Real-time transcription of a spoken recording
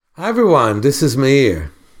Hi everyone, this is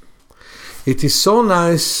Meir. It is so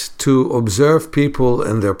nice to observe people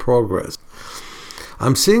and their progress.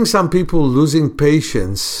 I'm seeing some people losing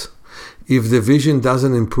patience if the vision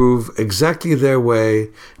doesn't improve exactly their way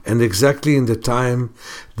and exactly in the time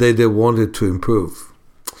that they wanted to improve.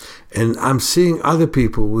 And I'm seeing other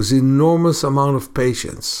people with enormous amount of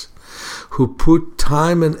patience who put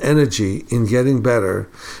time and energy in getting better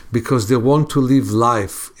because they want to live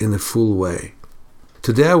life in a full way.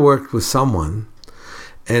 Today I worked with someone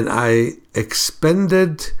and I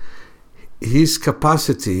expanded his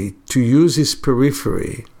capacity to use his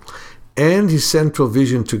periphery and his central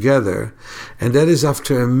vision together, and that is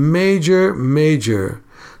after a major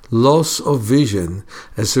loss of vision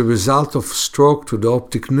as a result of stroke to the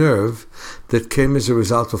optic nerve that came as a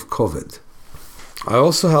result of COVID. I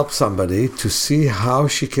also helped somebody to see how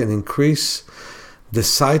she can increase the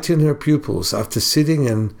sight in her pupils after sitting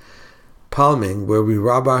and palming, where we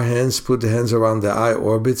rub our hands, put the hands around the eye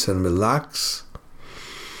orbits and relax.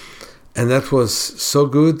 And that was so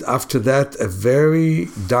good. After that, a very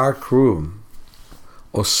dark room,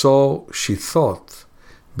 or so she thought,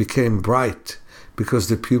 became bright because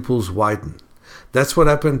the pupils widened. That's what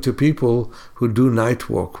happened to people who do night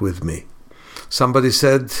walk with me. Somebody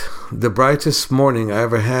said, the brightest morning I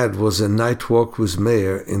ever had was a night walk with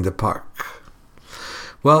Meir in the park.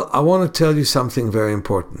 Well, I want to tell you something very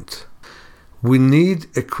important. We need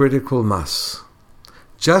a critical mass.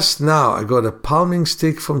 Just now I got a palming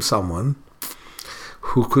stick from someone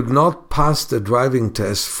who could not pass the driving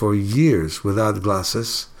test for years without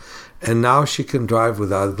glasses, and now she can drive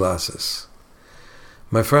without glasses.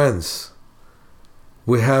 My friends,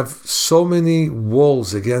 we have so many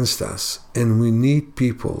walls against us, and we need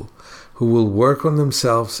people who will work on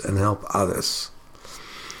themselves and help others.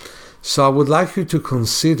 So I would like you to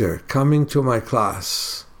consider coming to my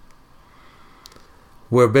class,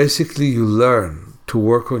 where basically you learn to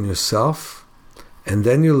work on yourself, and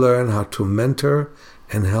then you learn how to mentor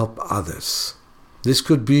and help others. This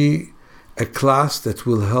could be a class that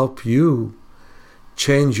will help you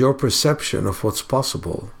change your perception of what's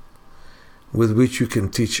possible, with which you can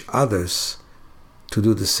teach others to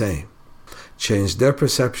do the same. Change their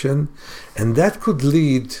perception, and that could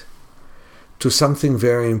lead to something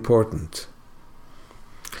very important.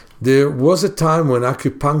 There was a time when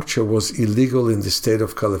acupuncture was illegal in the state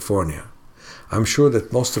of California. I'm sure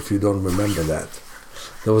that most of you don't remember that.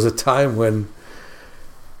 There was a time when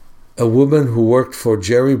a woman who worked for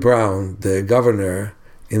Jerry Brown, the governor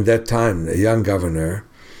in that time, a young governor,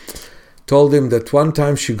 told him that one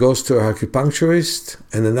time she goes to her acupuncturist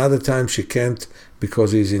and another time she can't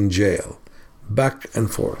because he's in jail. Back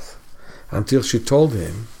and forth. Until she told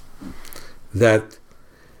him that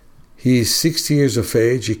he is 60 years of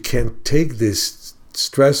age, he can't take this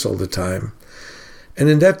stress all the time. And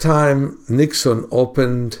in that time, Nixon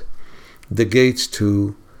opened the gates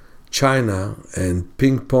to China, and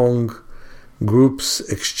ping-pong groups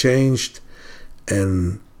exchanged,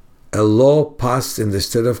 and a law passed in the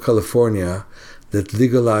state of California that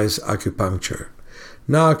legalized acupuncture.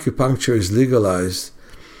 Now acupuncture is legalized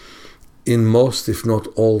in most, if not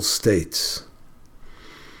all, states.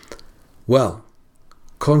 Well,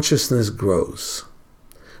 consciousness grows.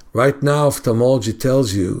 Right now, ophthalmology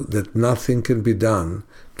tells you that nothing can be done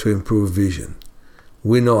to improve vision.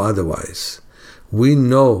 We know otherwise. We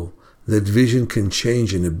know that vision can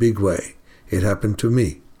change in a big way. It happened to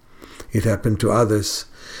me. It happened to others.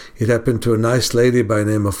 It happened to a nice lady by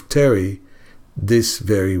the name of Terry this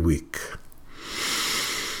very week.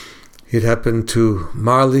 It happened to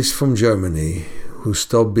Marlies from Germany, who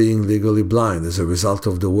stopped being legally blind as a result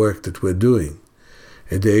of the work that we're doing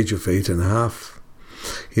at the age of 8.5.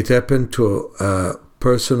 It happened to a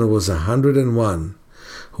person who was 101,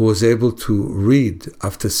 who was able to read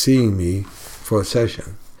after seeing me for a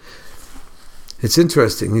session. It's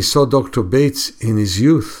interesting, he saw Dr. Bates in his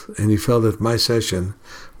youth, and he felt that my session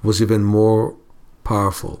was even more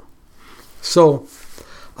powerful. So,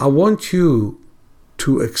 I want you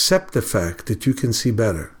to accept the fact that you can see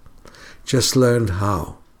better. Just learn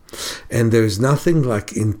how. And there is nothing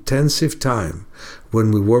like intensive time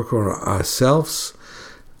when we work on ourselves,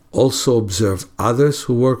 also observe others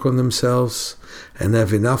who work on themselves, and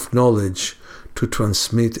have enough knowledge to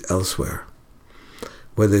transmit elsewhere.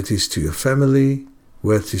 Whether it is to your family,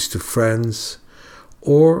 whether it is to friends,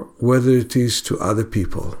 or whether it is to other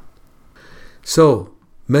people. So,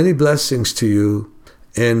 many blessings to you,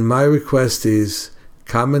 and my request is,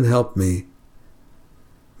 come and help me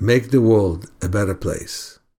make the world a better place.